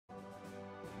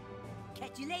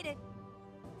Catch you later.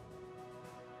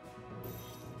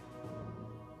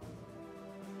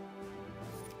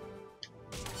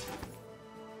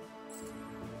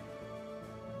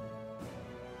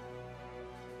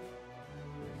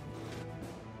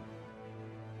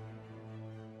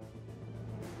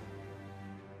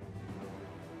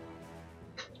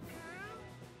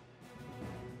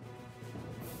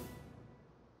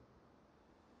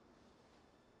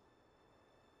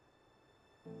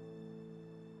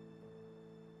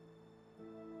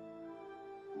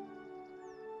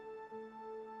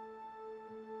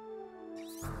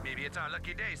 Maybe it's our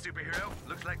lucky day, superhero.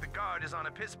 Looks like the guard is on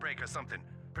a piss break or something.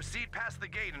 Proceed past the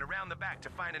gate and around the back to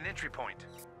find an entry point.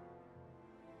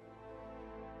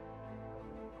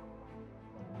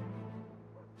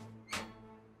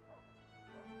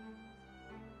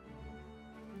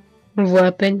 On voit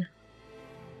à peine.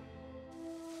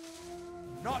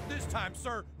 Not this time,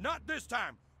 sir. Not this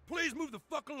time. Please move the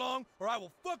fuck along, or I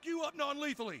will fuck you up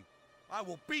non-lethally. I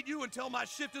will beat you until my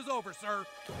shift is over, sir.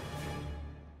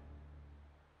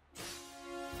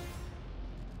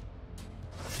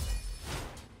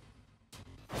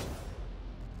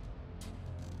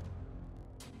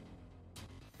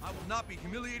 I will not be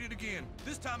humiliated again.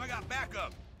 This time I got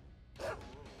backup.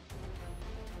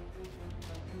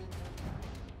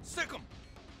 Sick 'em!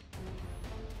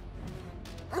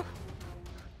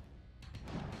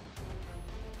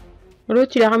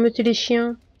 L'autre, il a rameuté les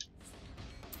chiens.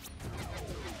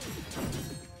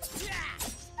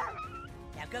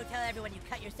 Now go tell everyone you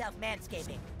cut yourself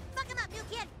manscaping. Fuck him up, new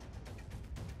kid!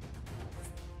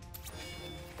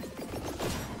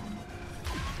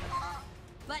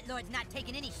 Buttlord's not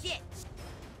taking any shit.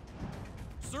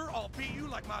 Sir, I'll beat you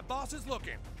like my boss is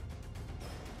looking.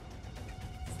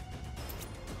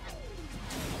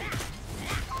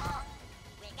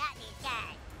 We got these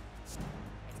guys. It's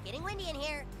getting windy in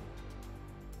here.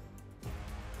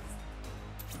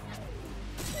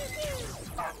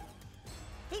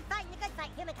 Keep fighting the good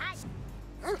fight, humankind.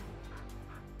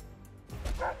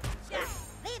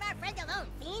 Leave our friend alone,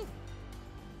 fiend.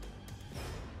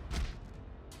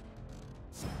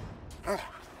 Ouch!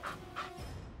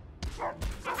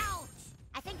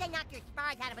 I think they knocked your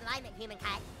spars out of alignment,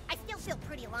 humankind. I still feel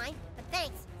pretty aligned, but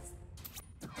thanks.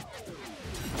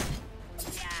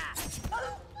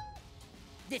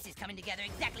 This is coming together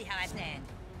exactly how I planned.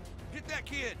 Hit that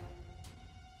kid!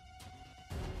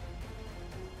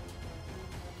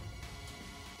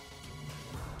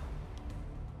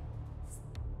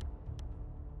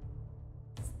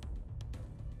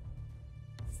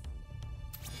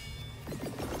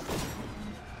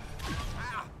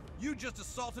 Ah! You just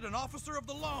assaulted an officer of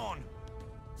the law!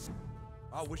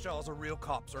 I wish I was a real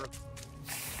cop, sir.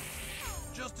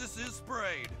 Justice is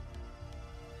sprayed.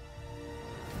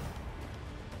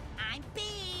 I'm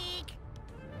big!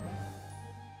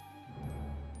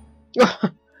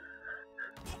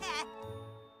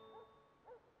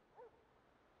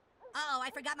 Oh, I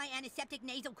forgot my antiseptic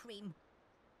nasal cream.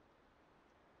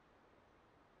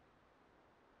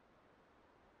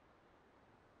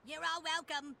 You're all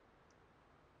welcome.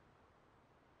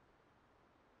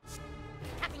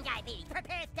 Toughen guy B,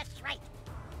 prepare to strike.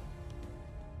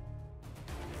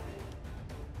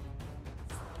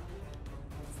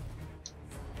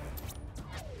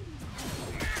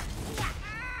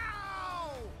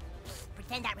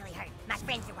 Pretend that really hurt. My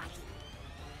friends are watching.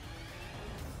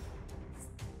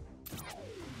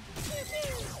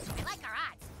 I like our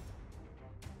odds.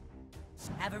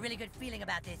 I have a really good feeling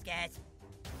about this, guys.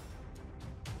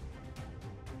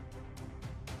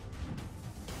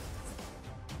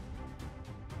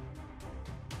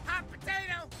 Hot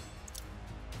potato!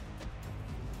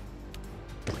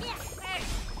 Hey!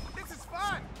 This is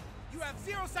fun! You have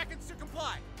 0 seconds to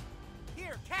comply.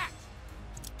 Here, catch!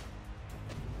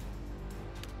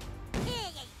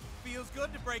 Feels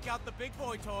good to break out the big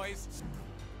boy toys.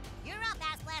 You're up,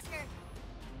 Ass Blaster.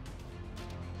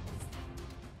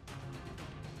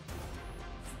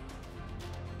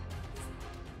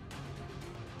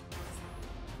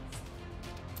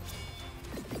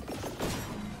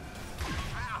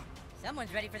 Ah!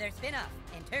 Someone's ready for their spin-off,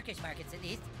 in Turkish markets at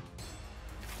least.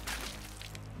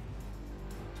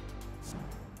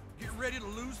 Get ready to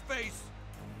lose face.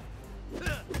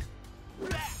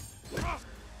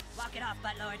 Walk it off,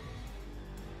 Buttlord.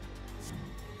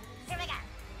 Here we go.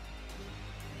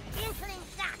 Insulin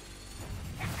shock.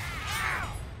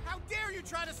 How dare you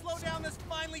try to slow down this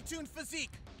finely tuned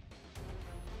physique?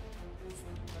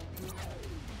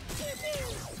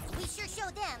 We sure show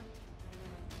them.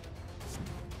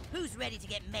 Who's ready to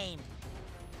get maimed?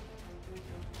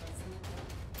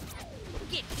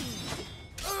 Get beamed.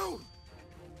 Ooh!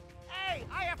 Hey,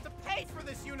 I have to pay pays for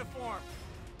this uniform?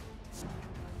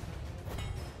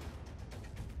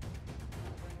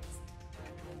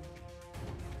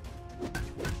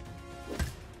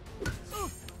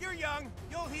 Oof, you're young.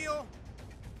 You'll heal.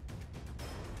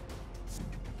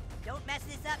 Don't mess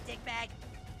this up, dickbag.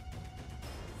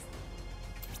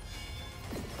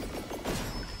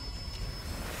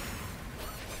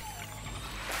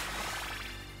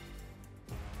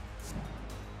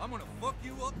 I'm gonna fuck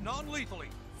you up non-lethally.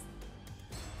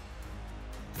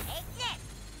 Hey, shit!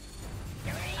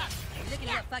 You're looking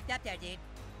a little fucked up there, dude.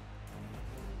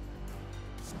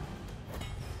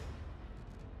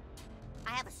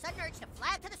 I have a sudden urge to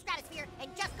fly up to the stratosphere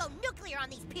and just go nuclear on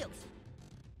these pukes.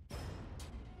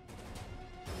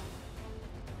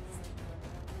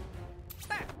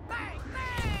 Bang, bang,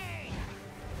 bang!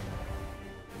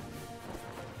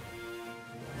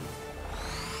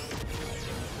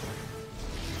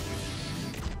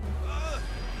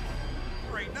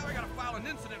 Great, now I gotta file an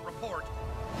incident report.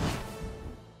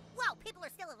 Whoa, people are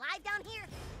still alive down here?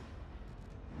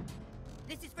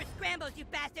 This is for scrambles, you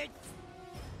bastards!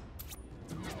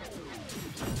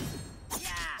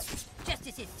 Yeah!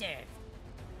 Justice is served.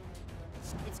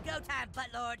 It's go time,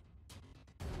 buttlord.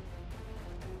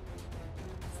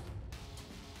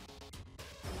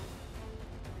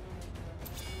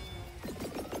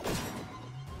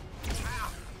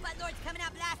 Buttlord's coming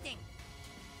out blasting.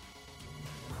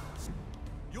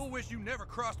 You'll wish you never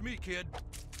crossed me, kid.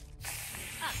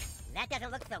 Oh, that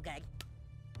doesn't look so good.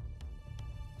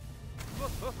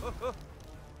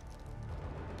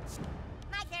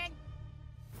 My turn.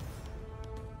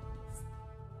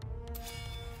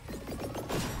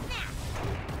 Now.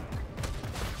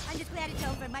 I'm just glad it's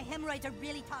over. My hemorrhoids are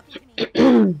really talking to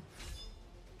me.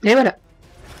 Et voilà.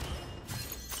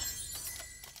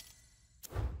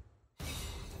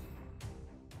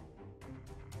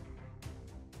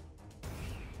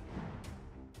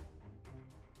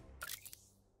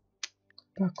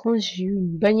 Par contre, j'ai eu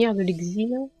une bannière de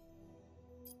l'exil.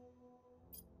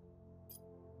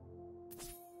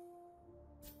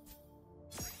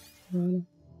 Voilà.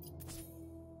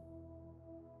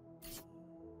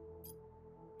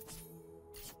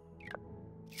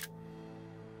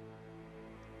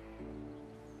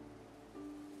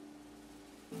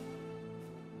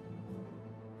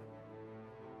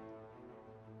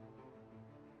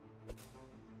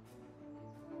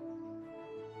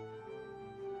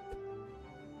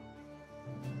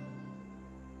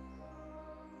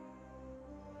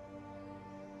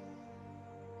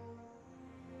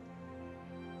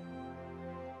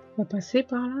 On va passer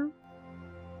par là.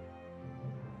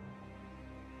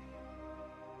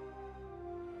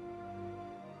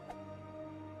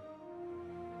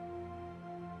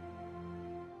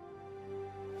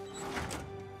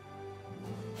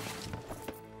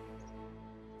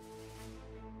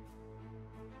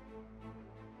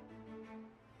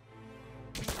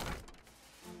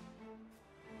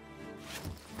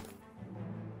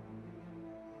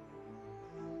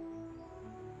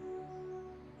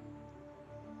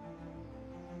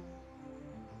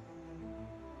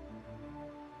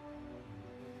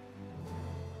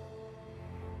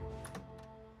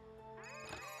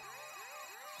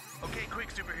 Okay, quick,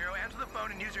 superhero. Answer the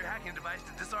phone and use your hacking device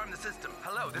to disarm the system.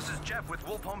 Hello, this is Jeff with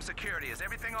Wolf Home Security. Is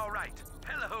everything all right?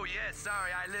 Hello, yes,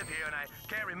 sorry, I live here and I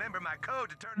can't remember my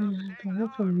code to turn off the Par dang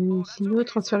exemple, alarm. Oh, that's sinon, okay.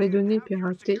 transfère les données Have your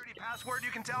piratées. security password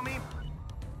you can tell me?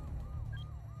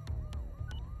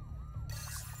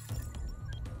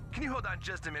 Can you hold on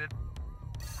just a minute?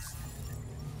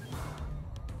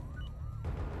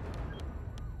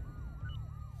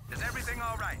 Is everything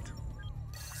all right?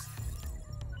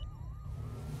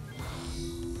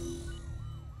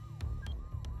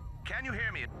 Can you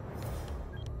hear me?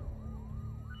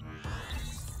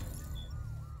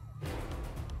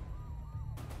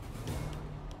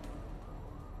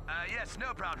 Yes,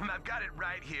 no problem. I've got it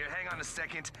right here. Hang on a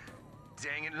second.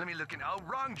 Dang it, let me look in. Oh,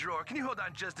 wrong drawer. Can you hold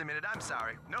on just a minute? I'm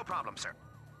sorry. No problem, sir.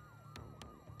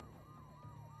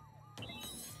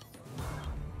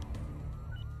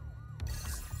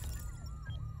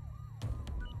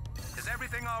 Is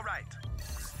everything all right?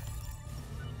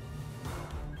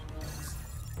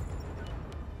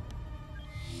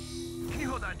 Can you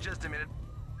hold on just a minute?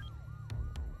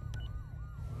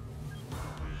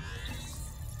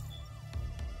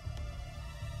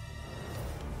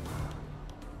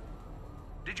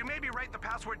 Did you maybe write the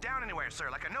password down anywhere, sir?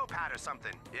 Like a notepad or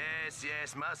something? Yes,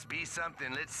 yes, must be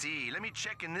something. Let's see. Let me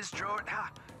check in this drawer.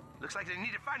 Ah, looks like I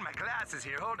need to find my glasses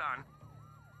here. Hold on.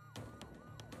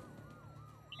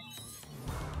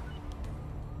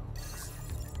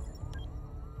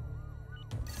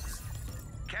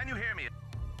 Can you hear me?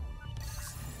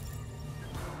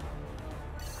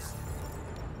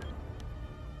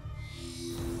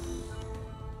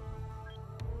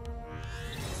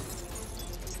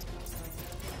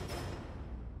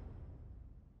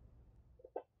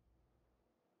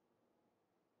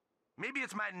 Maybe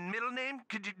it's my middle name?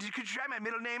 Could you try my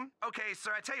middle name? Okay,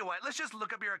 sir, I tell you what, let's just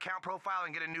look up your account profile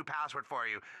and get a new password for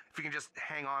you. If you can just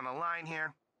hang on the line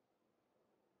here.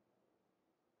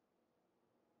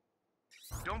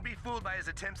 Don't be fooled by his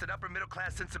attempts at upper middle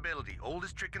class sensibility.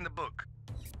 Oldest trick in the book.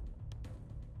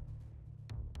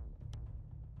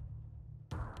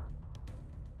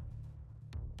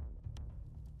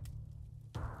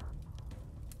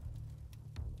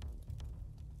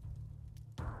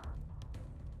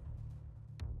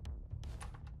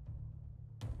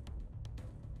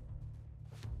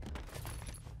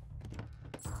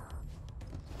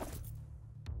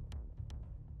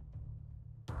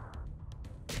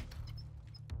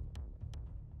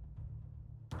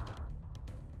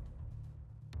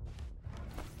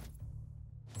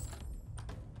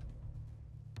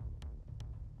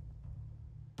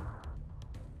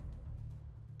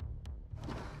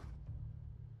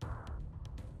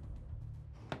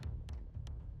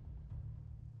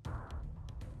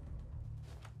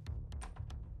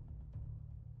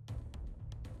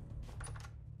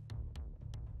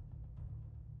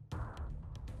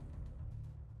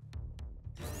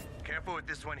 Careful with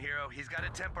this one, hero. He's got a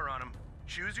temper on him.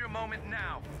 Choose your moment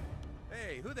now.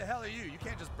 Hey, who the hell are you? You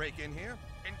can't just break in here.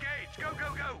 Engage! Go,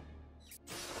 go, go!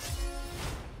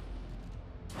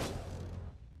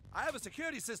 I have a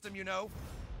security system, you know.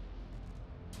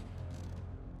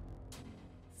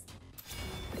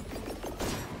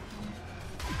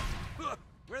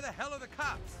 Where the hell are the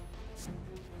cops?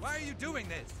 Why are you doing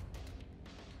this?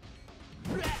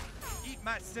 Eat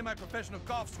my semi-professional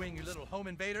golf swing, you little home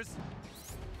invaders.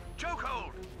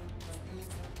 Chokehold!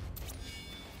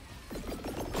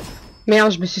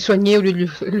 Merde, je me suis soigné au lieu de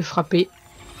le frapper.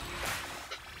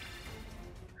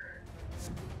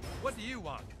 What do you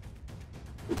want?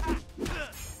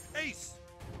 Ace!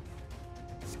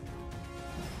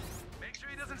 Make sure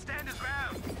he doesn't stand his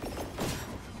ground.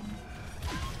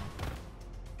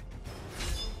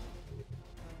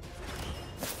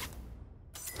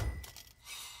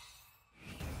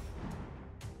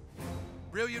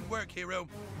 Brilliant work, hero.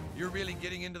 You're really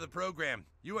getting into the program.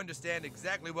 You understand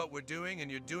exactly what we're doing,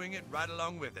 and you're doing it right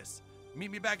along with us.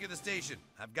 Meet me back at the station.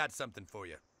 I've got something for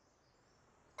you.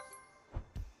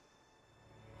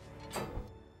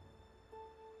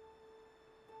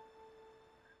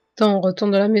 Attends, on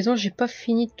retourne dans la maison, j'ai pas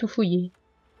fini de tout fouiller.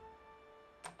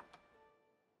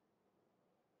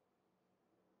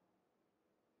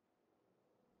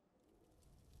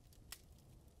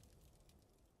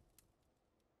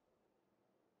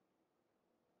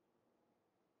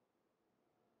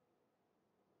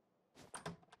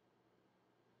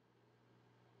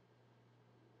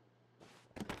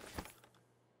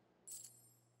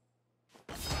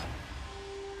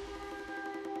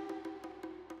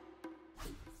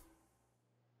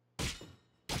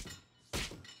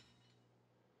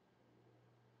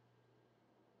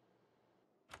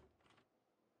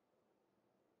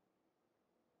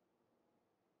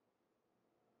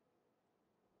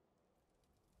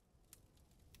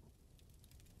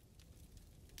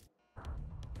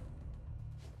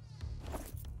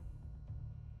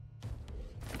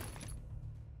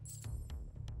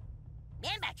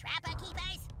 Remember Trapper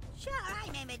Keepers? Sure, I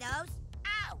remember those.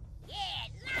 Oh, yeah,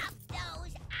 love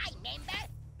those. I remember.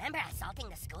 Remember assaulting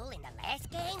the school in the last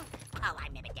game? Oh, I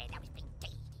remember that. That was pretty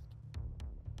tasty.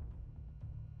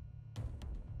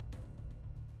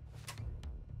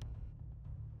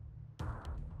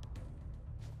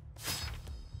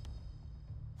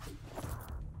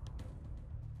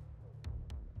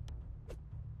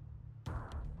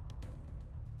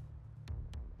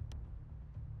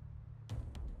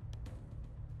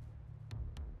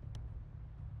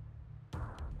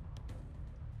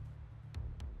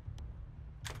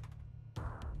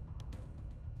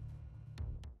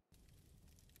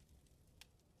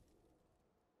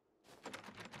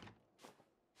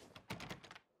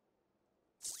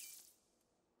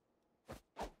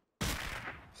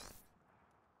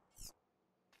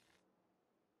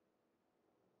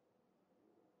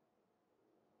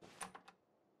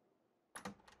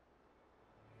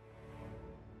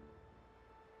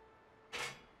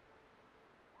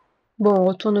 Bon, on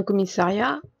retourne au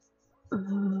commissariat.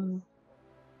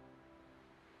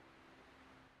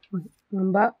 Ouais,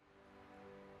 en bas.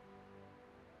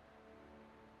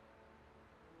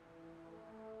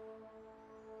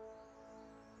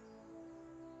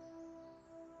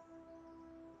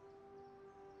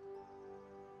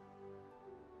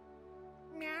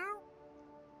 Meow.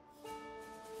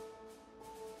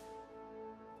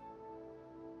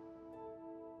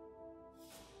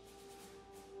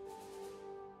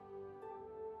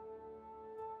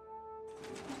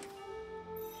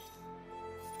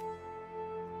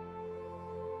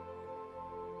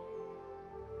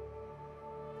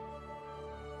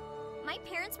 My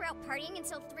parents were out partying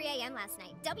until 3 a.m. last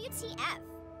night. WTF?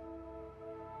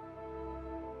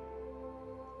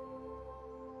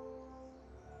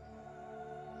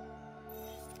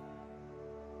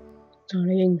 Attends,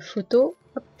 là, il y a une photo.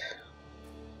 Hop.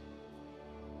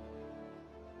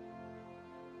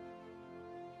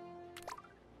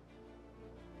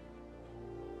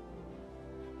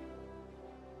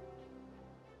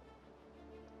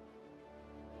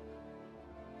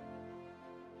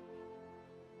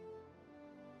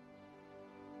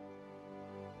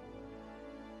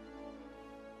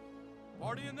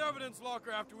 Party in the evidence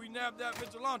locker after we nabbed that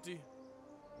vigilante.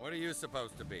 What are you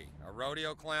supposed to be? A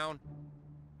rodeo clown?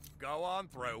 Go on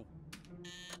through.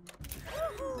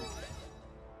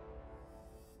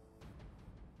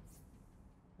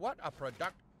 What a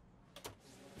product.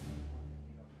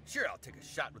 Sure, I'll take a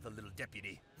shot with a little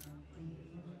deputy.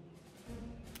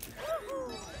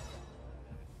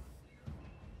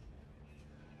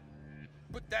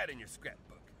 Put that in your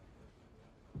scrapbook.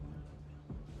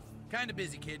 Kinda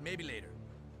busy, kid. Maybe later.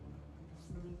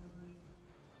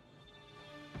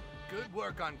 Good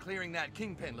work on clearing that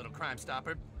kingpin, little crime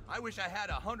stopper. I wish I had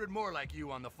 100 more like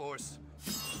you on the force.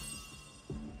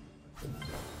 You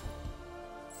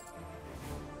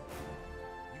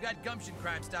got gumption,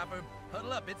 crime stopper.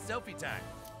 Huddle up, it's selfie time.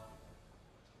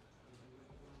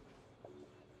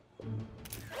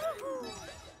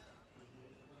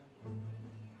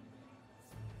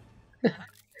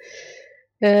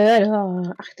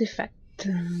 Alors, artefact.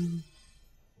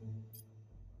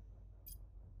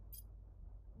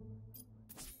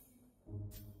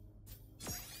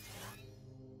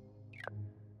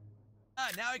 Ah,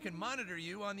 now I can monitor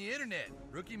you on the internet.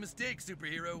 Rookie mistake,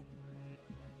 superhero.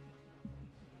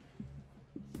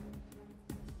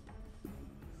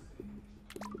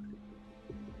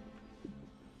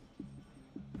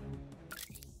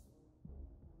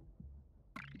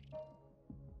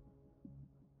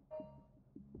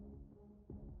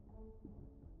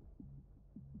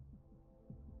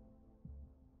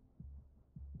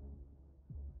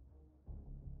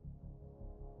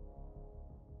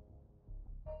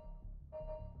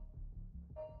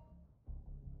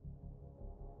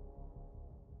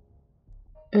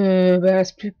 Bah, il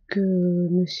reste plus que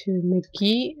Monsieur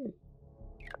Maki.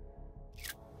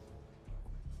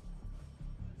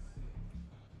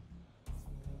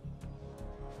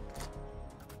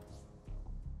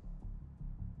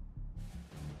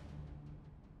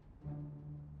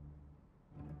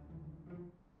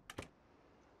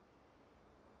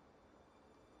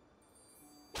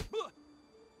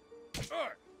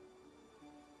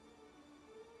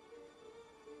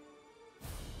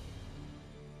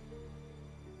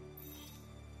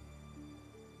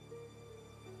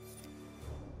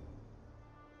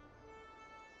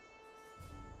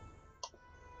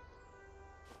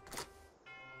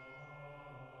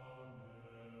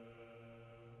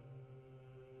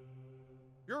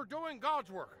 You're doing God's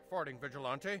work, farting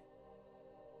vigilante.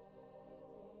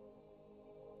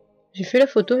 J'ai fait la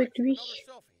photo avec lui.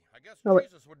 Another selfie. I guess Ah ouais.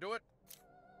 Jesus would do it.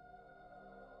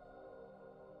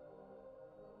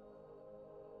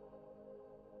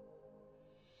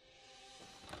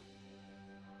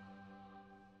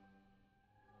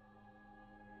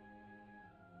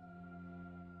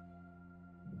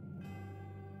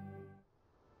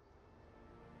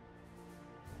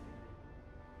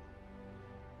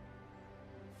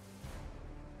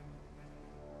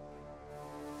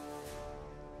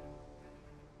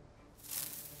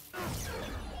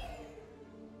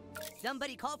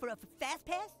 Somebody call for a fast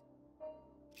pass?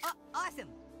 Awesome.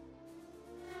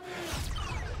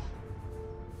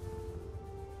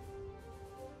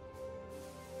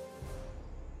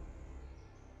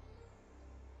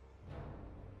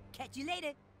 Catch you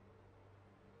later.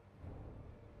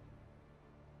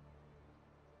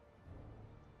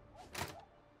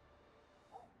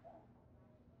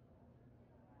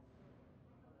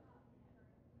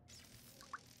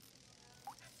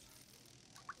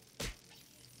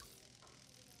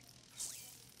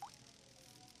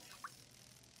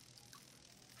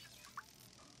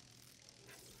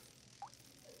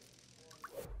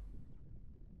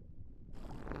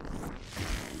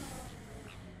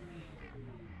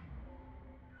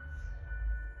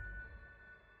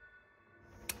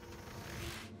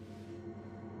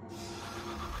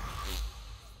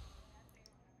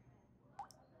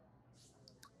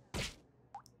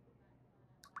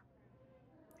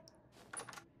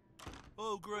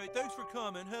 Oh, great. Thanks for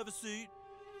coming. Have a seat.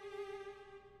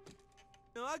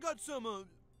 Now, I got some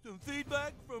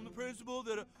feedback from the principal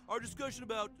that our discussion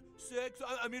about sex,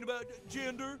 I mean about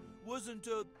gender, wasn't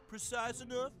precise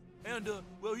enough. And,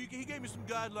 well, he gave me some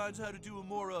guidelines how to do a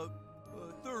more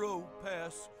thorough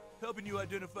pass. helping you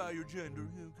identify your gender.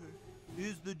 Okay.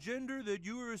 Is the gender that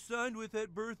you were assigned with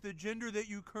at birth the gender that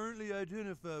you currently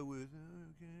identify with?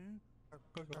 Okay.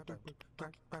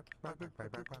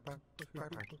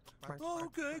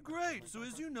 Okay, great. So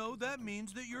as you know, that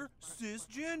means that you're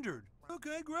cisgendered.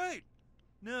 Okay, great.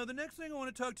 Now, the next thing I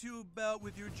want to talk to you about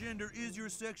with your gender is your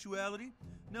sexuality.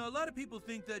 Now, a lot of people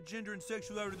think that gender and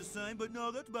sexuality are the same, but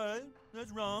no, that's bi.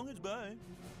 That's wrong. It's bi.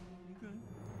 Okay.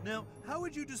 Now, how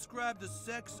would you describe the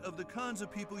sex of the kinds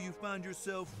of people you find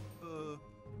yourself,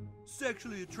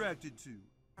 sexually attracted to?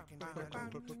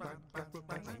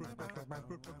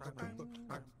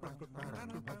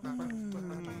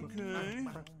 Okay.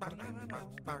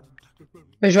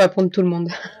 Je vais répondre tout le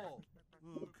monde.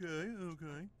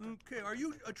 Okay. Are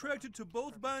you attracted to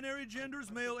both binary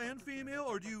genders, male and female,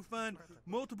 or do you find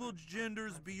multiple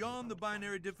genders beyond the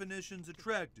binary definitions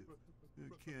attractive?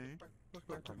 Okay.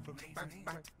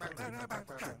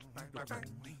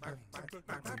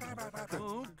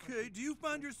 Okay, do you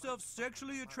find yourself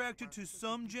sexually attracted to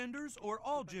some genders or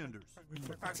all genders?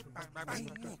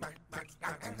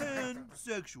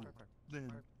 Pansexual,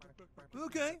 then.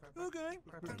 Okay.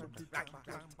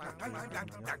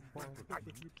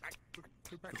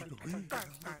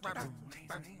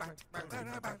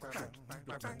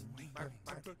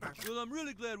 Well, I'm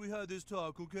really glad we had this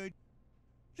talk, okay?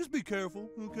 Just be careful,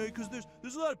 okay? Because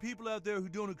there's a lot of people out there who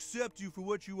don't accept you for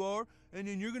what you are, and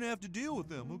then you're gonna have to deal with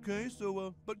them, okay?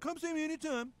 So, but come see me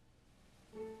anytime.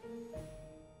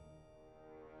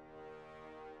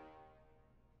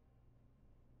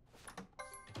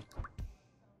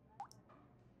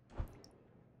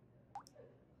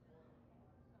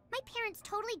 My parents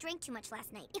totally drank too much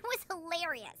last night. It was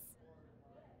hilarious.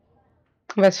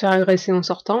 On va se faire agresser en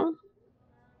sortant.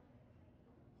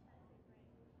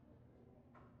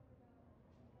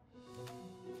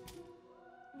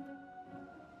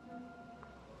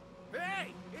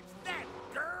 Hey, it's that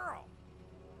girl.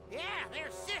 Yeah, they're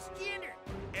cisgender.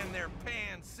 And they're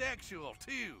pansexual,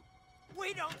 too.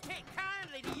 We don't take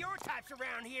kindly to your types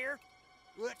around here.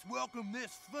 Let's welcome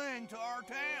this thing to our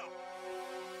town.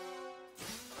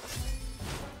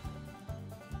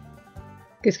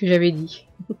 Qu'est-ce que j'avais dit?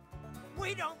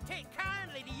 We don't take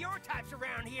kindly to your types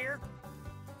around here.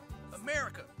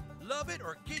 America, love it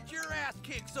or get your ass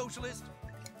kicked, socialist.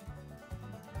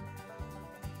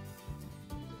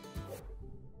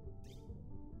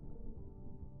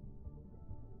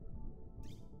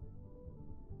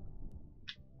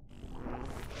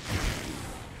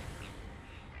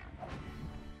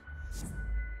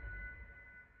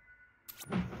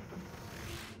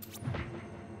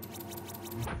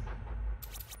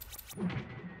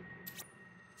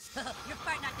 You're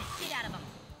farting out the shit out of them.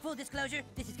 Full disclosure,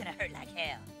 this is gonna hurt like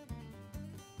hell.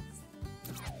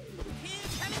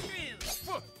 Kid coming through.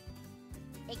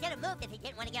 He could have moved if he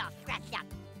didn't want to get all scratched up.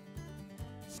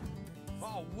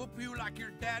 I'll whoop you like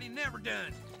your daddy never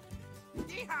done.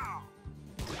 Yeehaw!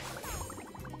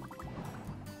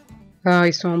 Ah,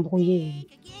 ils sont embrouillés.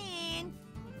 Think again.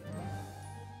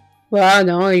 Ah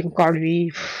non, encore lui.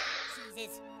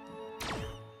 Jesus.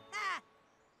 Ah.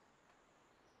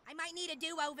 I might need a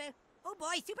do-over. Oh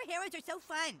boy, superheroes are so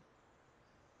fun.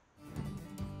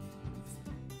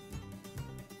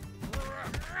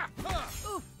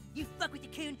 Oof, you fuck with the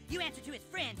coon, you answer to his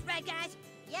friends, right guys?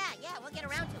 Yeah, we'll get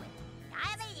around to it.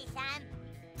 Diabetes, son.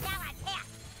 Now attack.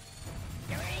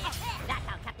 That's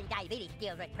how Captain Diabetes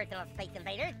deals with personal space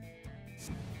invaders.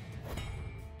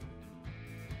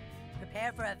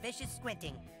 Prepare for a vicious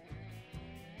squinting.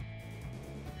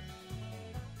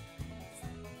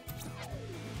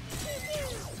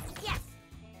 Yes!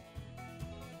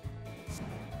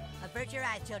 Avert your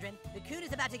eyes, children. The coon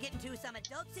is about to get into some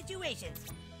adult situations.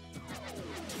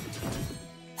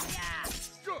 Yeah!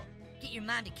 Get your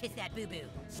mom to kiss that boo-boo.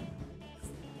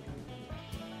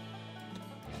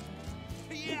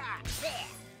 Yeah! There!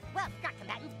 Well struck,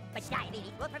 combatant, but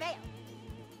diabetes will prevail.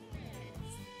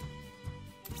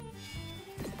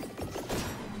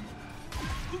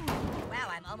 Wow,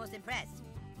 I'm almost impressed.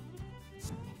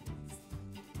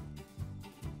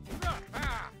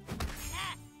 Ah,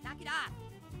 knock it off.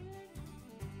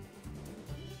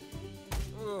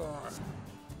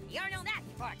 You're no match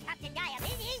for Captain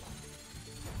Diabetes.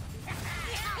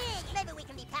 Maybe we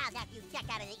can be pals after you check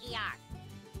out of the ER.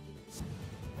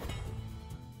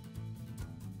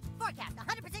 Forecast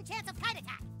 100% chance of kite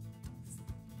attack.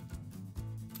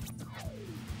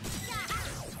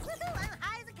 Woohoo, I'm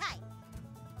high as a kite.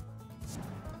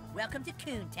 Welcome to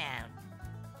Coontown.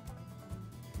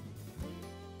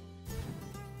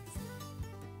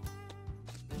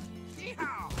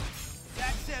 Yeehaw!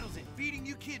 That settles it. Feeding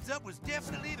you kids up was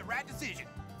definitely the right decision.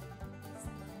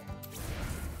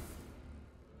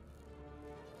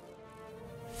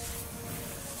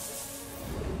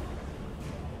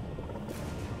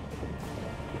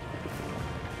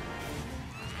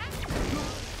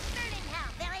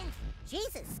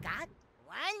 Scott.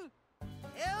 1, 2,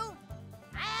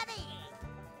 heavy!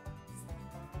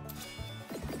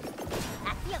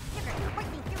 I feel sugar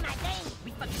coursing through my veins.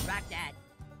 We fucking rock that.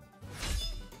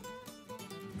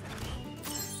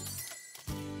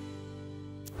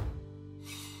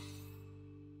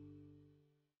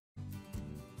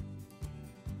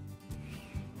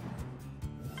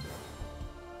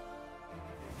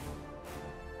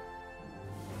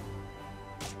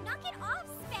 Knock it off,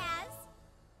 Spaz!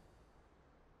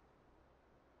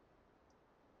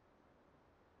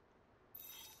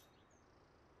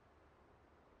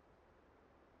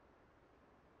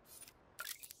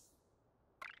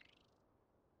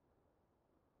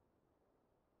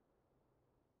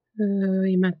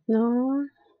 Et maintenant...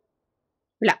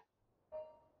 Là.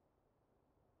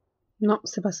 Non,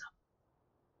 c'est pas ça.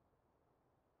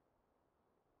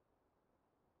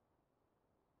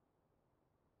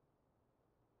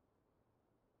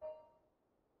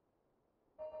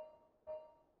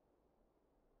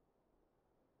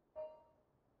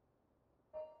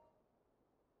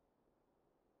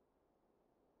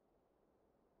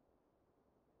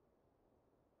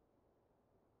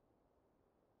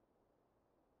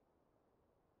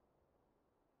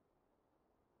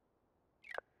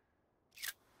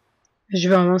 Je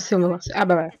vais avancer, on va voir. Ah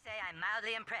bah voilà. To say I'm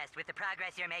mildly impressed with the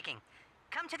progress you're making.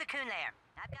 Come to the coon lair.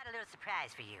 I've got a little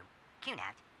surprise for you. Coon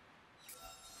out.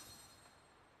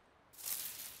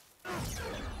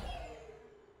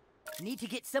 Need to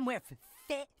get somewhere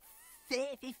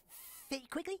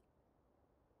quickly?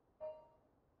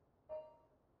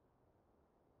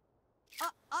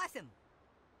 Oh, awesome!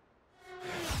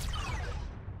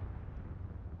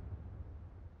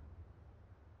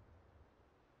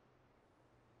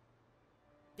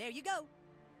 There you go.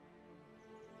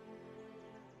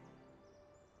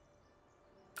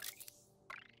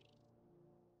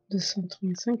 «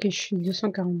 235 et je suis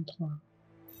 243. »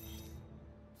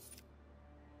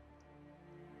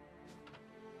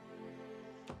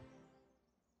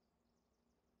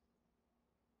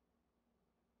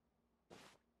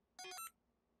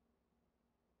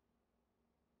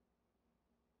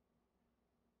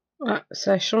 Ah,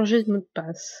 ça a changé de mot de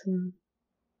passe.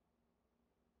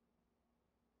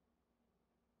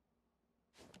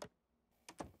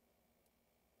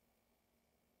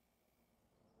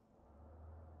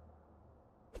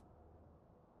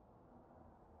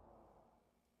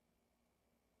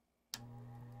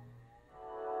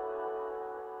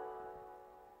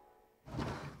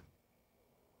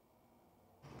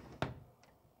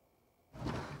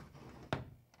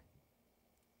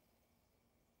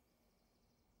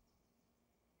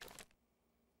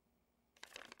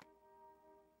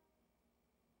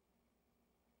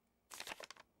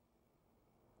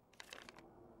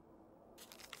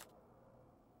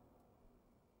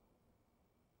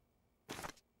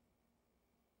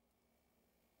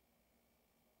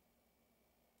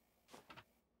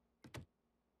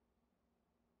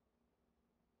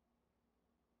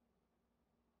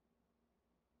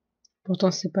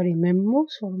 Pourtant, c'est pas les mêmes mots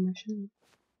sur le machin.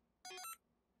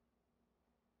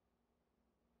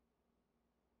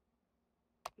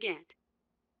 Get.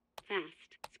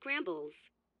 Fast. Scrambles.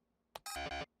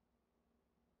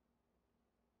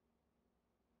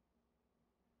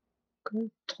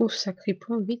 Trouve sacré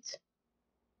point vite.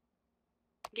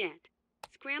 Get.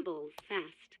 Scrambles.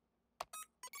 Fast.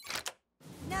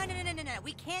 No.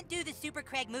 We can't do the Super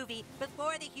Craig movie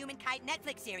before the Human Kite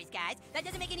Netflix series, guys. That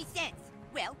doesn't make any sense.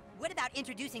 Well, what about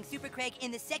introducing Super Craig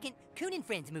in the second Coon and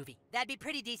Friends movie? That'd be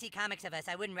pretty DC Comics of us.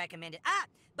 I wouldn't recommend it. Ah!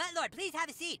 Buttlord, please have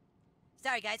a seat.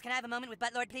 Sorry, guys. Can I have a moment with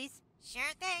Buttlord, please? Sure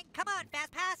thing. Come on,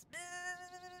 Fast Pass.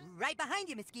 Right behind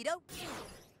you, Mosquito.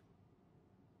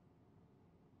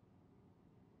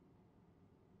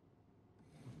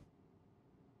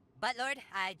 Buttlord,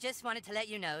 I just wanted to let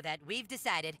you know that we've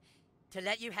decided to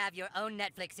let you have your own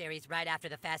Netflix series right after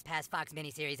the Fast Pass Fox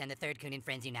miniseries and the third Coon and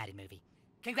Friends United movie.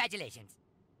 Congratulations.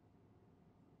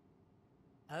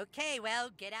 Okay, well,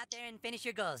 get out there and finish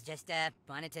your goals. Just,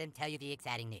 wanted to tell you the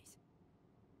exciting news.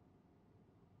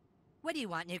 What do you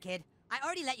want, new kid? I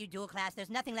already let you dual class. There's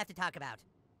nothing left to talk about.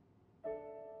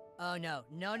 Oh, no.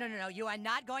 No. You are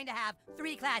not going to have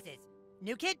 3 classes.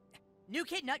 New kid,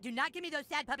 no, do not give me those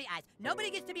sad puppy eyes. Nobody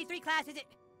gets to be 3 classes.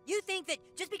 You think that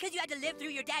just because you had to live through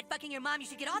your dad fucking your mom, you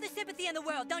should get all the sympathy in the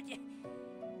world, don't you?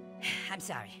 I'm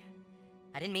sorry.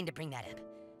 I didn't mean to bring that up.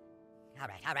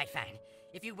 All right, fine.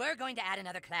 If you were going to add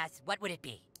another class, what would it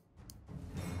be?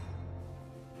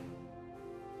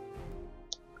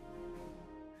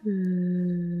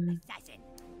 Assassin.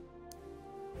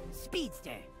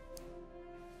 Speedster.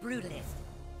 Brutalist.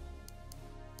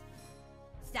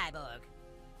 Cyborg.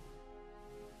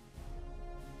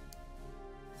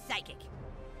 psychic.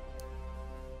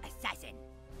 Assassin.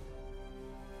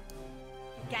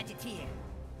 Gadgeteer.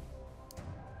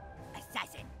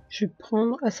 Assassin. Je vais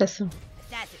prendre assassin.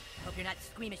 Assassin. Hope you're not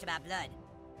squeamish about blood.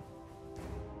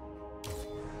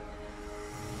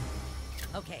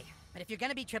 Okay, but if you're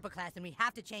gonna be triple class, then we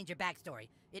have to change your backstory.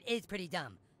 It is pretty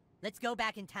dumb. Let's go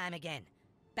back in time again.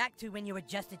 Back to when you were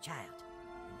just a child.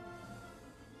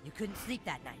 You couldn't sleep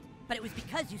that night, but it was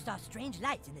because you saw strange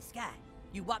lights in the sky.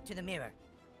 You walked to the mirror.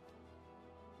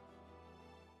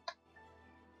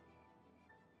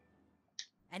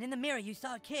 And in the mirror, you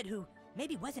saw a kid who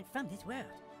maybe wasn't from this world.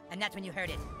 And that's when you heard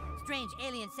it. Strange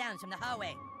alien sounds from the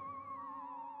hallway.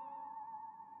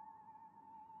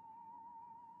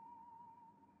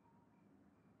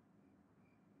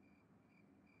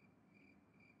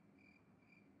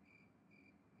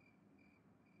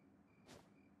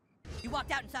 You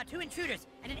walked out and saw 2 intruders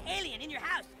and an alien in your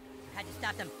house. You had to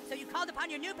stop them, so you called upon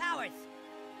your new powers.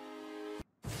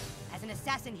 As an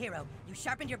assassin hero, you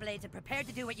sharpened your blades and prepared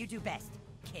to do what you do best.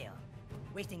 Kill.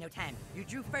 Wasting no time, you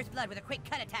drew first blood with a quick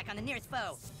cut attack on the nearest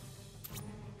foe.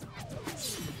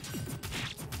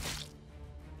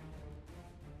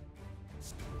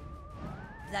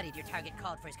 Bloodied, your target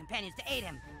called for his companions to aid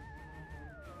him.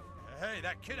 Hey,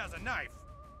 that kid has a knife.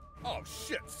 Oh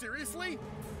shit, seriously?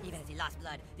 Even as he lost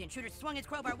blood, the intruder swung his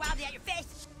crowbar wildly at your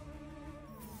face.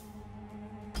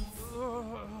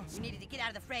 You needed to get out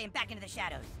of the fray and back into the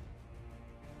shadows.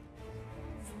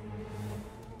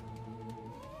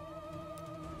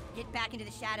 Get back into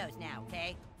the shadows now,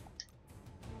 okay?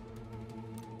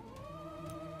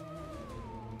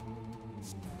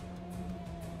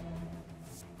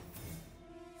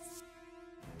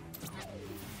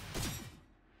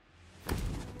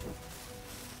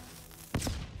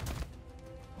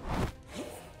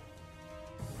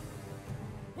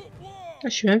 Ah, je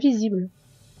suis invisible.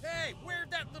 Hey, where'd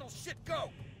that little shit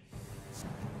go?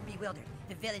 Bewildered,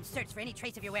 the villain searched for any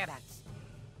trace of your whereabouts.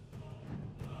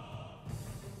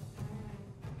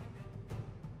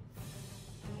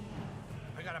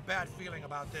 I got a bad feeling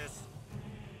about this.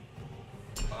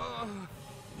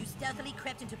 You stealthily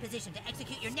crept into position to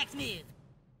execute your next move.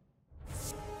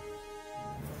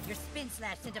 Your spin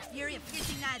slash sent a fury of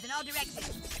piercing knives in all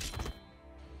directions.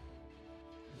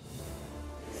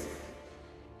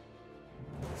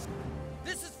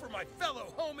 This is for my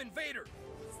fellow home invader.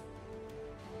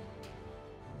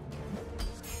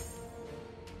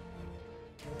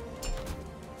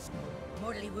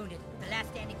 Mortally wounded, the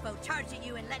last standing foe charged at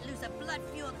you and let loose a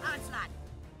blood-fueled onslaught.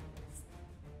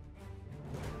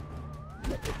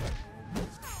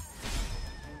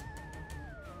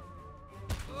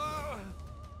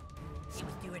 It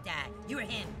was do or die. You or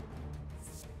him.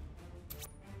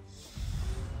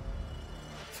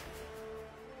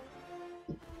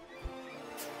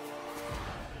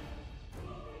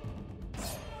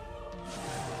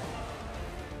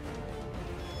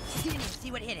 You didn't even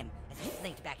see what hit him as he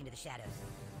slinked back into the shadows.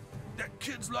 That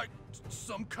kid's like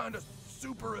some kind of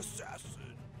super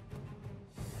assassin.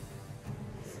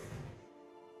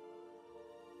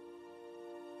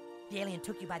 The alien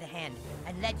took you by the hand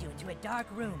and led you into a dark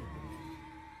room.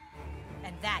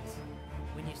 And that's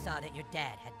when you saw that your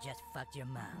dad had just fucked your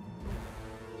mom.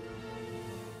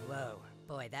 Whoa,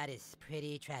 boy, that is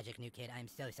pretty tragic, new kid. I'm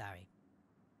so sorry.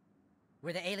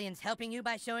 Were the aliens helping you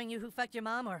by showing you who fucked your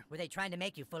mom, or were they trying to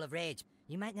make you full of rage?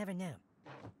 You might never know.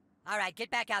 All right, get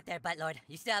back out there, Buttlord.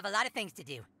 You still have a lot of things to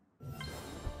do.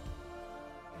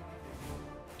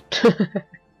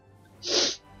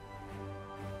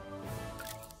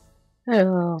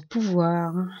 Alors,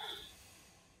 pouvoir.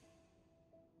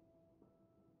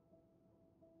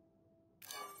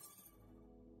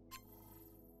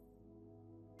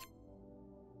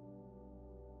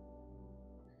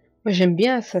 Moi j'aime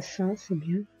bien assassin, c'est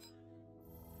bien.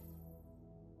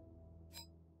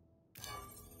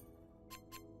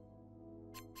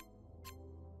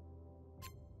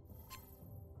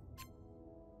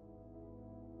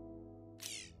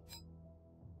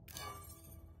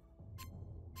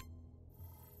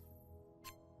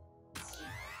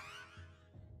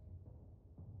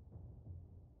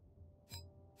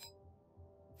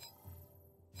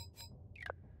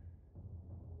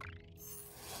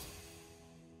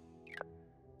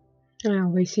 Alors,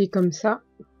 on va essayer comme ça.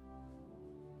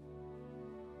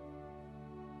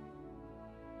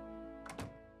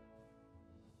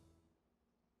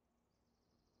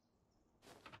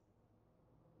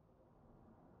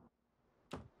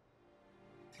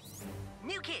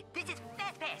 New kid, this is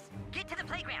Fast Pass. Get to the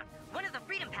playground. One of the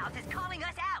Freedom Pals is calling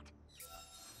us out.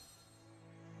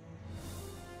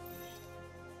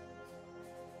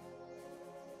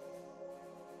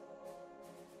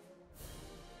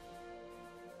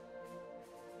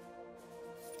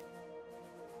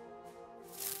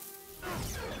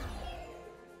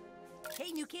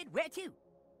 new kid? Where to?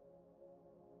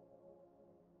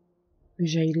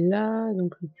 J'aille là,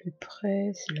 donc le plus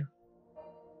près, c'est là.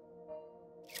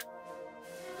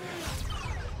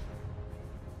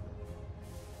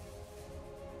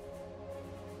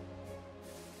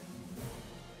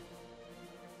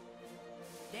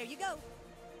 There you go.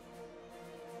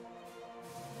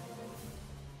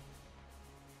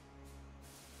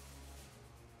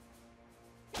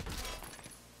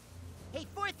 Hey,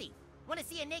 Fourthy, want to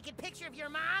see a naked picture of your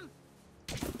mom?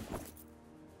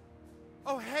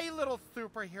 Oh, hey, little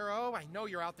superhero. I know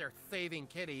you're out there saving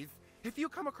kitties. If you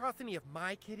come across any of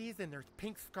my kitties and there's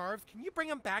pink scarves, can you bring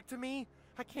them back to me?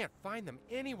 I can't find them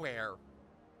anywhere.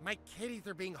 My kitties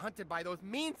are being hunted by those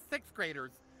mean 6th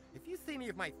graders. If you see any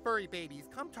of my furry babies,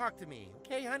 come talk to me,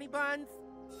 okay, honey buns?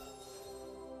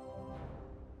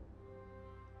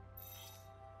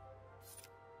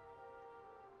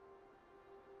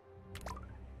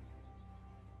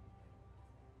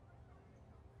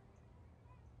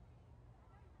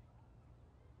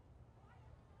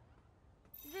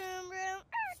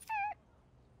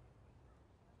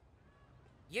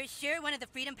 You're sure one of the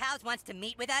Freedom Pals wants to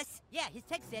meet with us? Yeah, his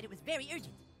text said it was very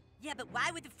urgent. Yeah, but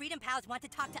why would the Freedom Pals want to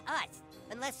talk to us?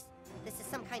 Unless this is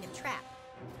some kind of trap.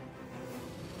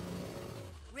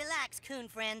 Relax, coon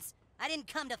friends. I didn't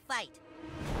come to fight.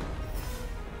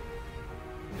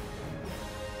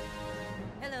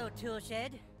 Hello,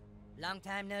 Toolshed. Long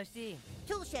time no see.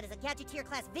 Toolshed is a Gadgeteer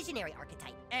class visionary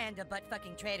archetype. And a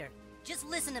butt-fucking traitor. Just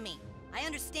listen to me. I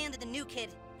understand that the new kid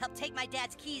helped take my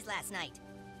dad's keys last night.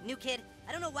 New kid,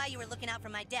 I don't know why you were looking out for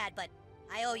my dad, but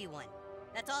I owe you one.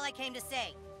 That's all I came to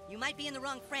say. You might be in the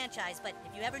wrong franchise, but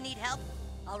if you ever need help,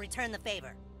 I'll return the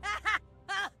favor.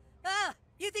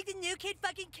 You think the new kid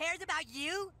fucking cares about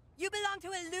you? You belong to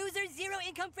a loser,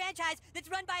 zero-income franchise that's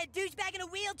run by a douchebag in a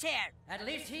wheelchair. At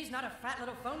least he's not a fat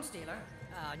little phone stealer.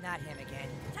 Oh, not him again.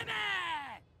 Timmy!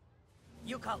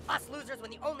 You call us losers when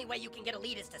the only way you can get a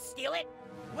lead is to steal it?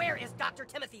 Where is Dr.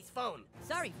 Timothy's phone?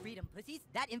 Sorry, Freedom Pussies.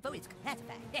 That info is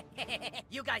classified.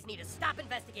 You guys need to stop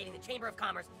investigating the Chamber of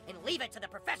Commerce and leave it to the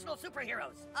professional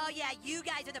superheroes. Oh yeah, you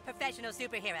guys are the professional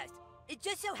superheroes. It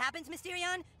just so happens,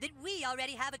 Mysterion, that we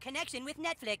already have a connection with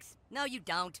Netflix. No, you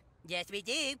don't. Yes, we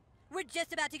do. We're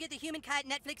just about to get the Humankind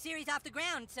Netflix series off the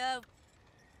ground, so...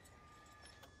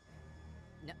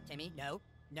 No, Timmy, no.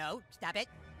 No, stop it.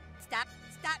 Stop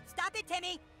it,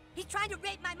 Timmy! He's trying to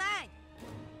rape my mind!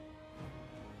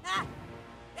 Ah!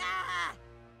 Ah!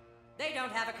 They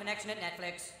don't have a connection at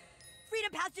Netflix.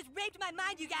 Freedom Pals just raped my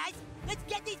mind, you guys! Let's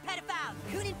get these pedophiles!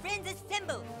 Coon and Friends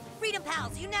assemble! Freedom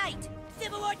Pals, unite!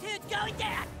 Civil War II's going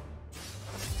down!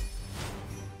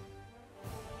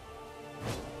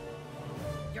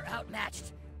 You're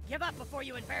outmatched. Give up before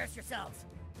you embarrass yourselves.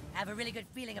 I have a really good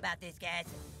feeling about this, guys.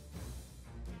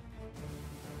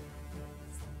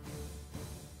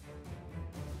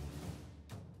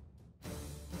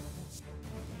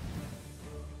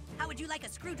 How would you like a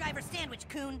screwdriver sandwich,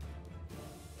 Coon?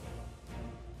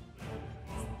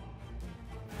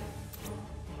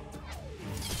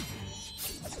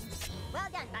 Well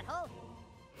done, butthole.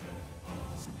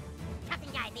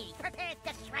 Toughen guy meeting. Prepare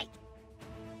to strike.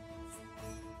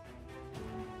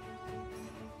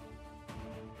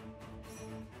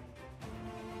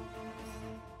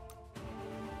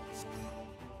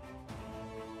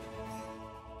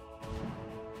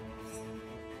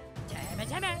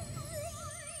 Timmy!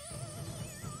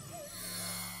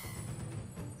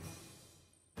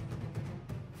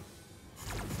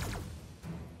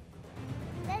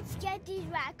 Let's get these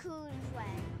raccoon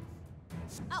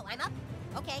friends. Oh, I'm up?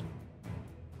 Okay.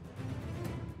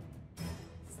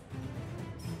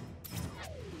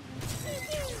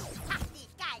 Ha! These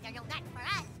guys are no match for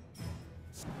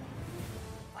us.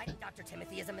 Fighting Dr.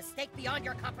 Timothy is a mistake beyond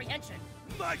your comprehension.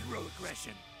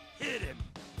 Microaggression. Hit him.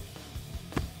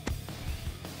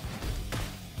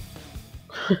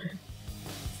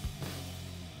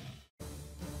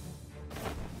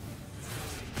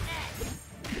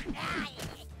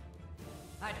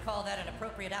 I'd call that an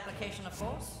appropriate application of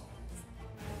force.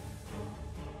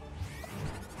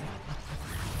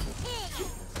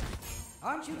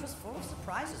 Aren't you just full of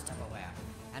surprises, Tupperware?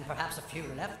 And perhaps a few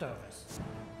leftovers?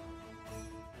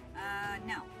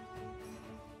 No.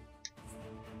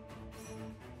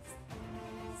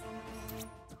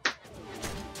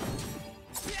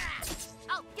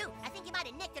 Oh, dude, I think you might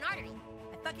have nicked an artery.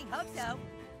 I fucking hope so.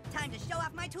 Time to show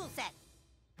off my tool set.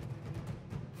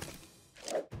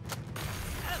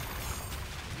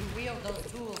 You wield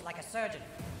those tools like a surgeon.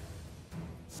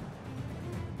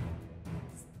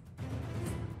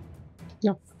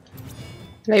 Non.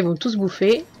 Là, ils vont tous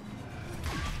bouffer.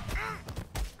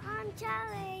 I'm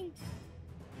telling.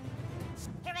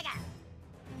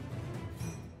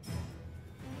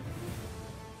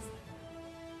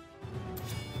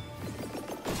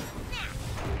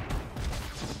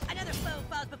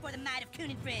 side of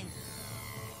Coon and Friends.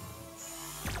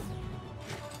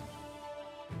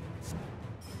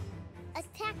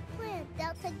 Attack plan,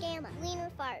 Delta Gamma,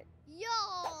 Wiener Fart. Yo!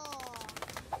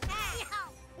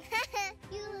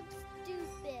 You look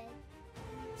stupid.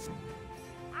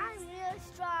 I'm real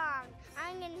strong.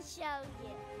 I'm gonna show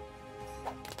you.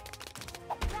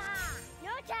 Ah,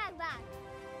 no tag back.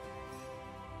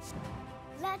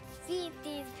 Let's feed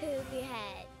these poopy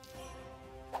heads.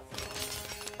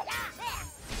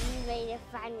 You made a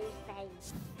funny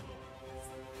face.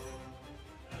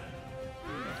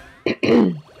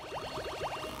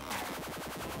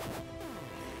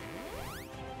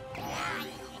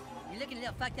 You're looking a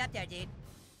little fucked up there, dude.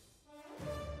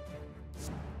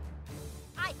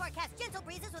 I forecast gentle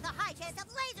breezes with a high chance of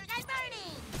lasers and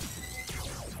burning!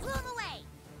 Move away!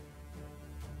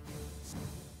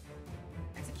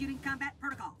 Executing combat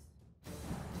protocols.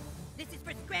 This is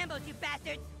for scrambles, you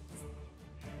bastards!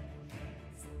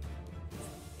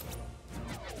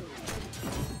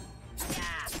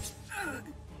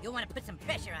 You'll want to put some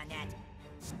pressure on that.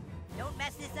 Don't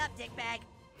mess this up, dickbag.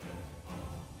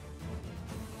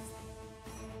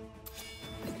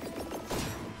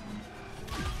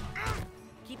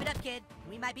 Keep it up, kid.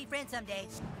 We might be friends someday.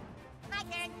 My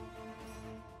turn.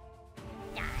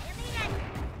 Diabetes!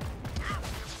 Ow!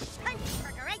 Punch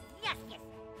for great justice!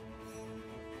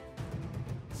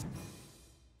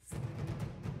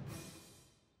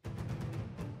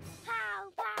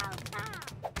 Pow, pow, pow.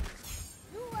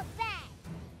 You were bad.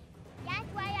 That's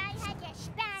why I had to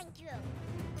spank you.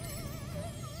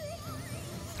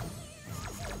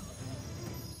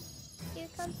 Here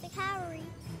comes the cavalry.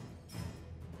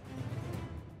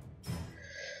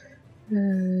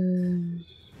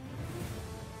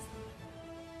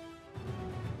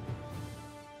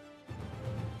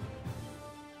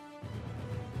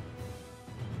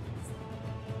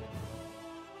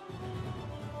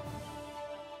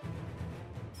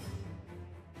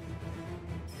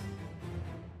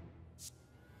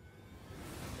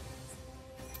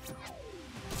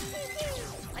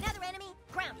 Another enemy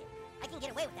grounded. I can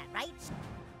get away with that, right?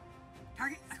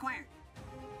 Target acquired.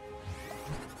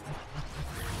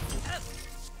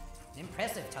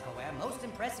 Impressive, Tupperware. Most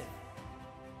impressive.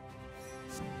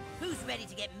 Who's ready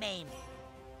to get maimed?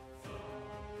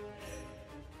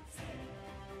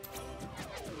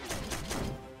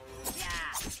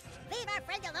 Yeah! Leave our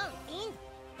friend alone, fiend!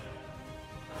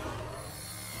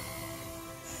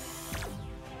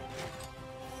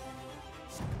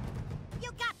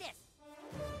 You got this!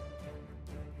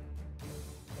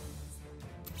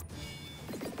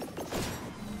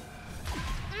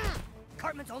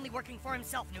 Cartman's only working for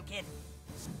himself, new kid.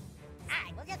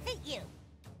 I will defeat you!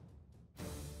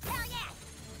 Hell yeah!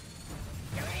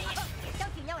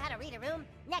 Don't you know how to read a room?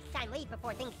 Next time, leave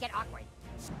before things get awkward.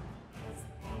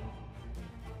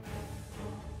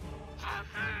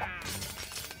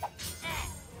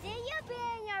 See you be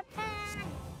in your pants.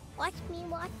 Watch me,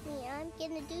 watch me. I'm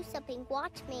gonna do something.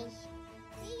 Watch me.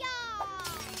 Yeah!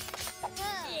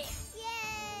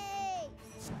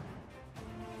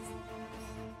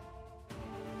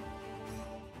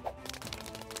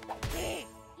 Yay!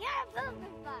 You're a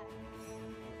moving bar.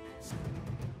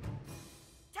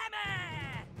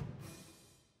 Timer!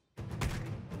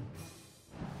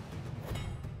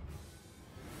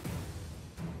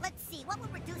 Let's see, what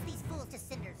would reduce these fools to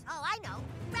cinders? Oh, I know!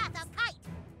 Wrath of Kite!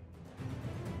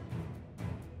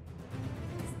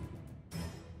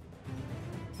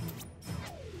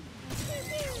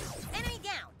 Enemy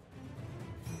down!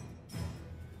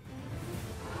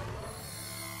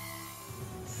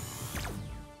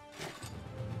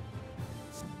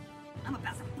 I'm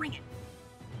about to bring it.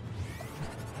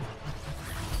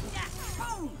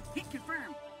 Boom! Hit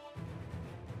confirmed.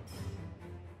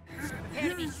 Prepare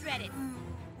to be shredded.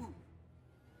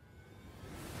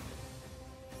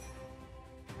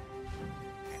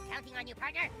 I'm counting on you,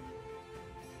 partner!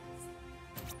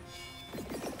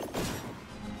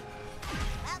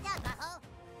 Well done, Butthole!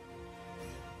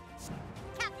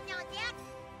 Captain on deck!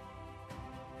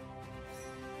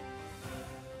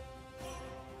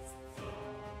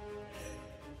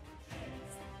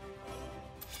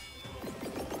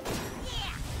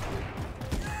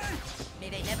 May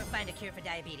they never find a cure for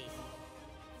diabetes.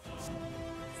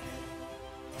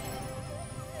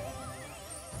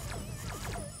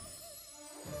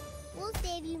 We'll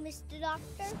save you, Mr.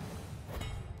 Doctor.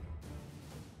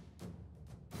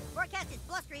 Forecast is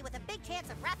blustery with a big chance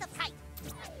of Wrath of Kite.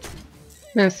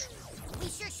 Mince. We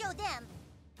sure show them.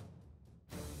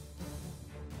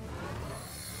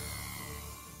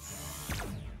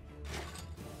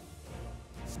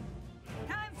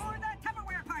 Time for the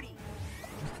Tupperware party.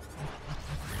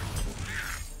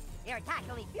 They're talk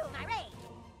only fuel my rage.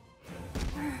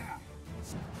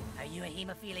 Are you a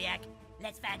hemophiliac?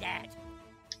 Let's find out.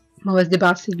 On va se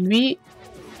débarrasser de lui.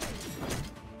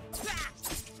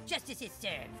 Justice is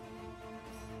served.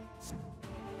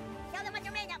 Tell them what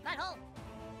you're made of, butthole.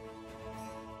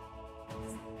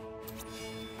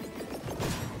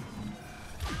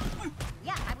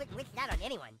 Yeah, I wouldn't wish that on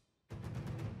anyone.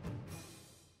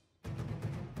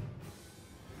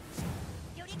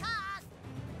 Duty calls.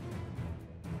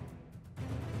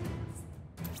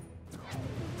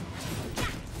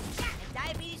 And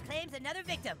diabetes claims another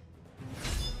victim.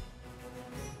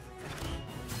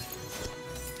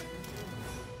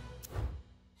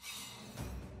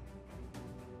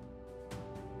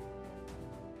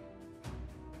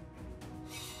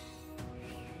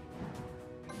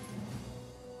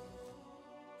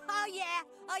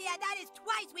 Oh yeah, that is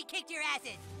twice we kicked your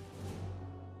asses!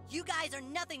 You guys are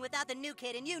nothing without the new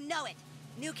kid, and you know it!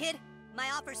 New kid,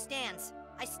 my offer stands.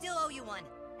 I still owe you one.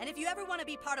 And if you ever want to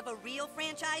be part of a real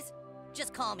franchise,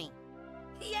 just call me.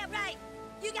 Yeah, right!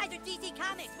 You guys are DC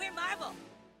Comics, we're Marvel!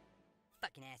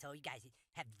 Fucking asshole, you guys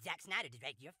have Zack Snyder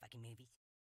direct your fucking movies.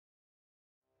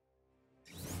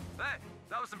 Hey,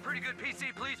 that was some pretty good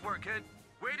PC police work, kid.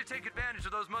 Way to take advantage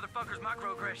of those motherfuckers'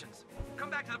 microaggressions. Come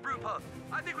back to the brew pub.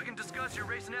 I think we can discuss your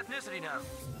race and ethnicity now.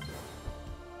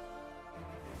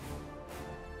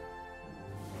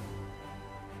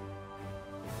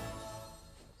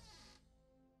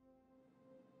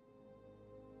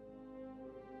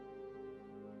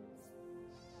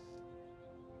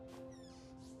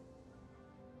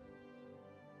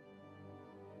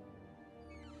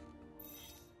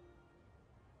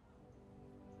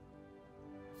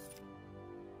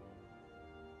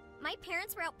 My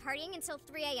parents were out partying until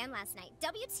 3 a.m. last night.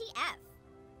 WTF?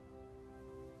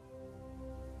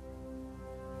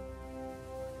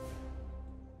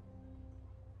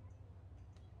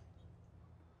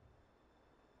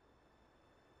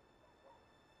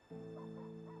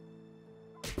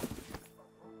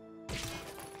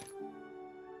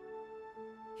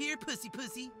 Here, pussy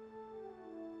pussy.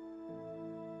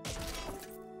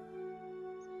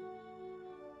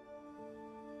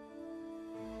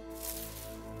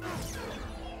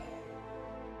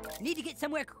 Need to get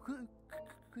somewhere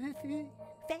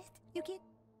fast, you kid?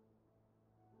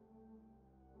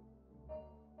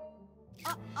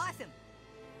 Oh, awesome!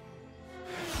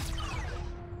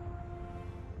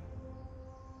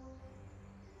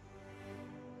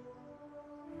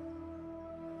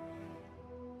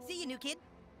 See you, new kid.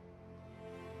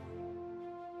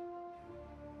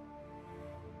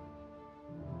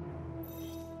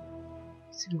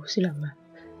 C'est aussi la main.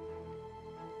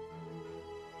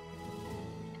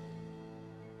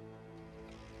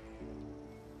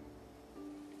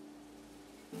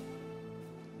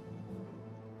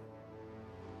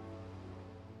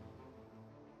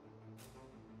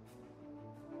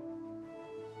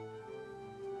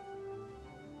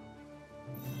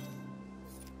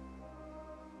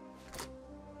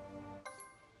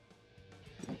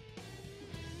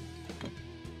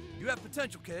 You have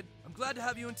potential, kid. I'm glad to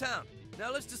have you in town.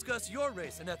 Now let's discuss your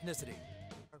race and ethnicity.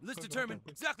 Let's determine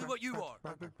exactly what you are.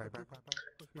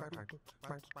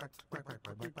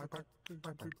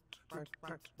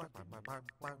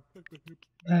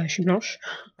 Je suis blanche.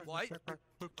 White?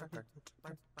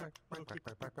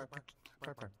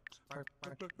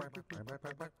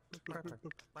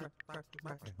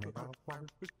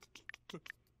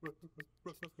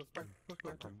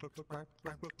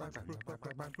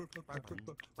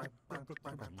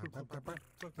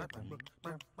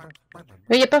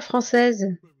 Il n'y a pas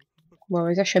française. Bon,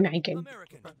 vas-y, je suis américaine.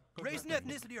 American. Race and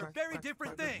ethnicity are very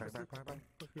different things.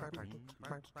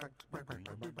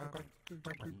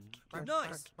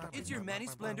 Nice. It's your Manny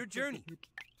Splendor journey.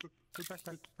 You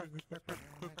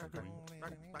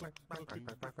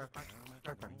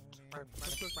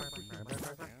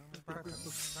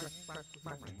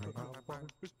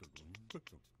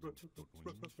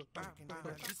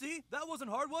see, that wasn't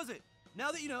hard, was it?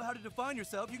 Now that you know how to define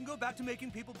yourself, you can go back to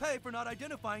making people pay for not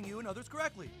identifying you and others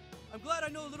correctly. I'm glad I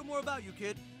know a little more about you,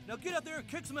 kid. Now get out there and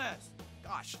kick some ass.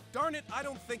 Gosh, darn it, I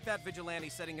don't think that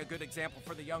vigilante's setting a good example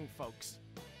for the young folks.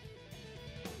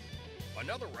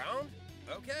 Another round?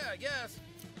 Okay, I guess.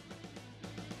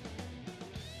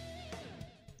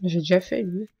 J'ai déjà fait,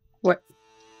 lui. Ouais.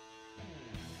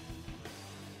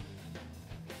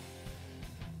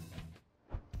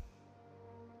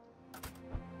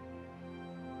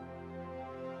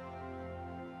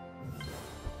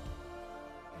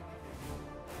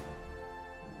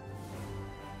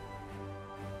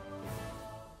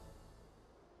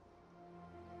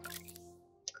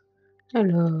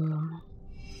 Alors...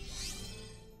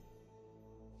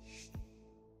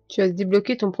 Tu as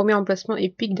débloqué ton premier emplacement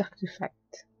épique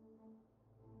d'artefact.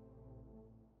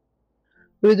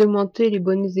 Au lieu d'augmenter les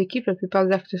bonus d'équipe, la plupart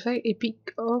des artefacts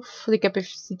épiques offrent des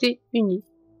capacités uniques.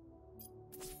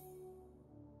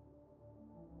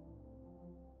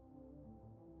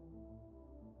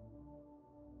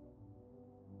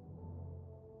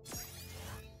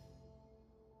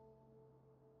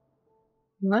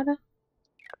 Voilà.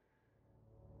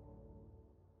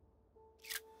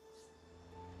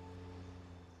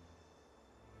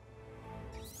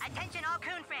 Attention all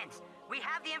Coon friends. We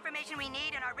have the information we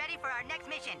need and are ready for our next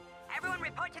mission. Everyone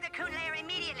report to the Coon lair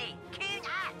immediately. Coon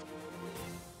out!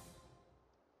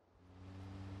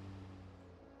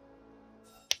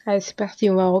 Allez, c'est parti,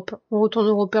 on retourne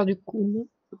au repère du coup.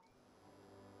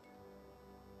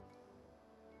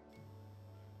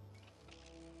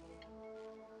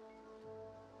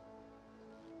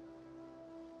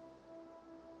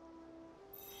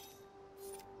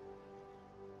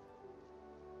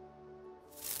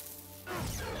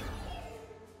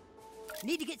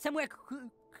 Need to get somewhere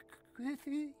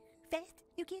fast,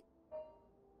 you kid?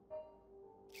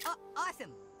 Oh,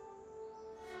 awesome!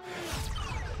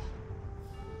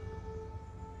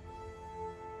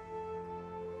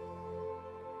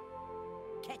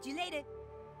 Catch you later.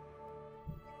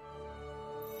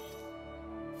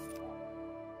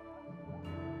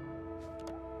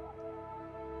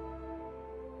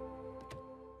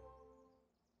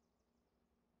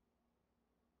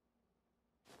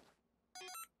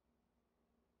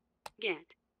 Get.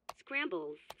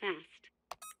 Scrambles fast.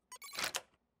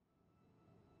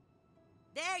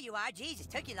 There you are. Jesus,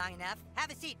 took you long enough. Have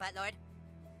a seat, Buttlord.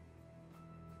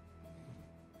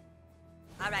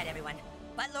 All right, everyone.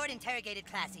 Buttlord interrogated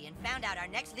Classy and found out our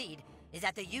next lead is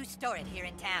at the U Storage here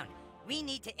in town. We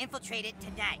need to infiltrate it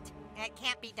tonight. It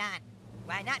can't be done.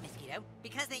 Why not, Mosquito?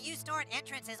 Because the U-Store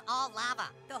entrance is all lava.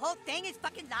 The whole thing is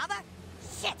fucking lava?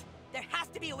 Shit! There has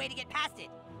to be a way to get past it.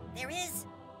 There is.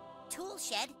 Tool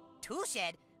Shed. Tool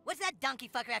Shed? What's that donkey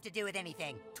fucker have to do with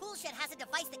anything? Tool Shed has a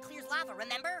device that clears lava,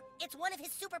 remember? It's one of his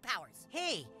superpowers.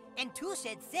 Hey, and Tool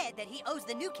Shed said that he owes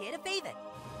the new kid a favor.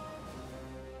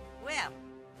 Well,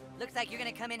 looks like you're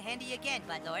gonna come in handy again,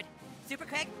 Buttlord. Super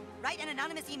Craig, write an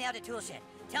anonymous email to Toolshed.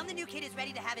 Tell him the new kid is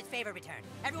ready to have his favor returned.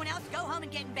 Everyone else, go home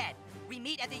and get in bed. We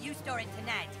meet at the U-Storage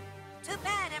tonight. Too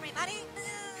bad, everybody.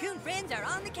 Coon friends are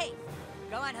on the case.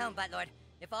 Go on home, Buttlord.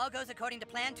 If all goes according to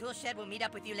plan, Toolshed will meet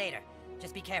up with you later.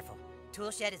 Just be careful.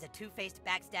 Toolshed is a two-faced,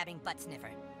 backstabbing butt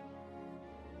sniffer.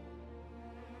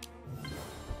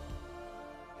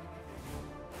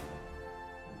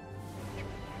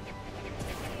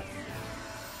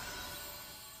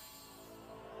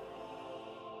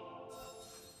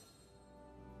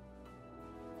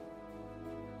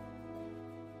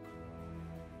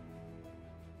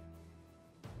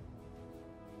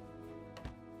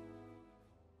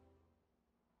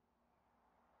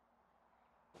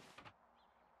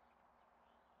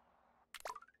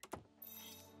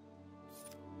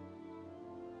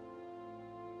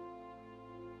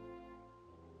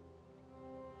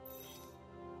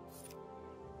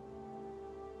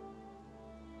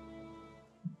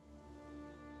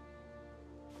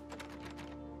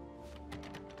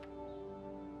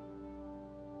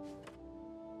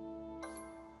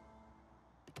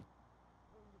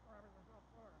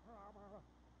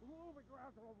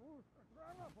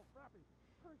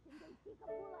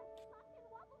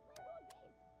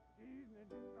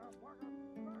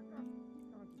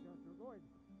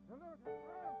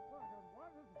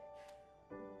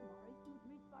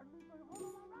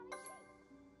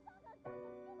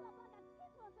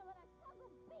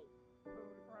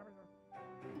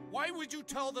 Why would you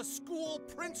tell the school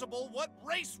principal what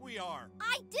race we are?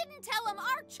 I didn't tell him,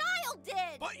 our child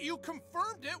did! But you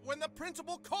confirmed it when the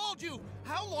principal called you!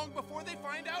 How long before they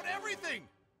find out everything?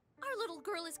 Our little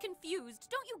girl is confused,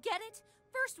 don't you get it?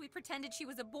 First we pretended she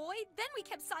was a boy, then we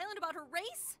kept silent about her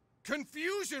race.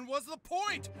 Confusion was the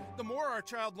point! The more our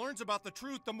child learns about the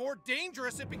truth, the more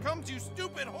dangerous it becomes, you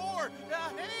stupid whore!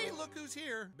 Hey, look who's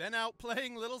here. Been out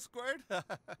playing, little squirt?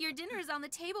 Your dinner is on the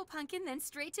table, Pumpkin, then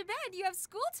straight to bed. You have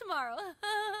school tomorrow.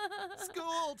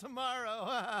 School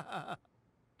tomorrow!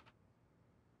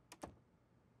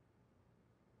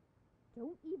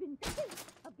 Don't even think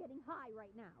of getting high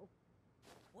right now.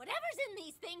 Whatever's in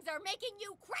these things are making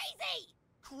you crazy!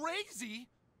 Crazy?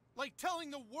 Like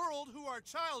telling the world who our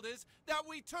child is that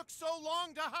we took so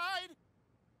long to hide?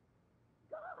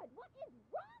 God, what is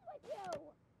wrong with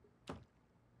you?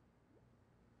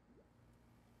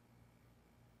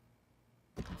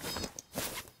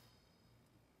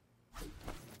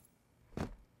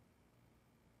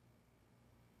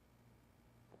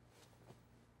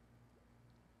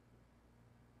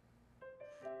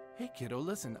 Hey kiddo,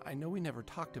 listen, I know we never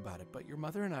talked about it, but your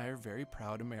mother and I are very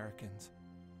proud Americans.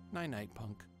 Night-night,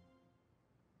 punk.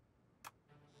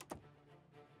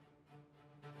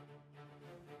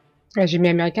 Ah, j'ai mis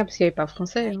américain parce qu'il n'y avait pas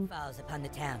français. Night Hein. falls upon the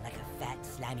town like a fat,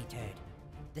 slimy turd.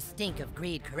 The stink of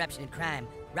greed, corruption, and crime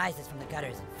rises from the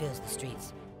gutters and fills the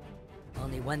streets.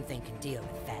 Only one thing can deal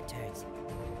with fat turds.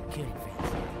 Coon and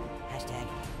friends. Hashtag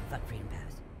fuck Freedom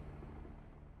Pass.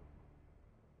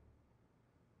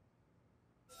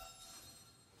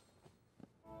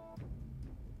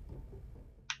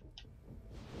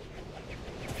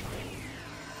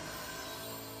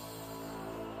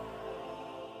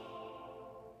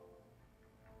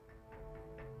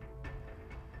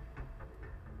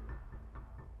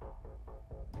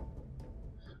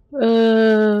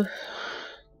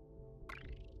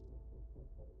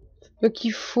 Donc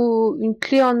il faut une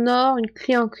clé en or, une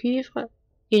clé en cuivre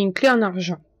et une clé en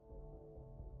argent.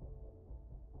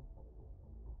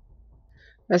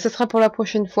 Bah, ça sera pour la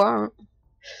prochaine fois. Hein.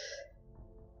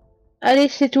 Allez,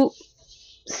 c'est tout.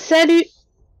 Salut!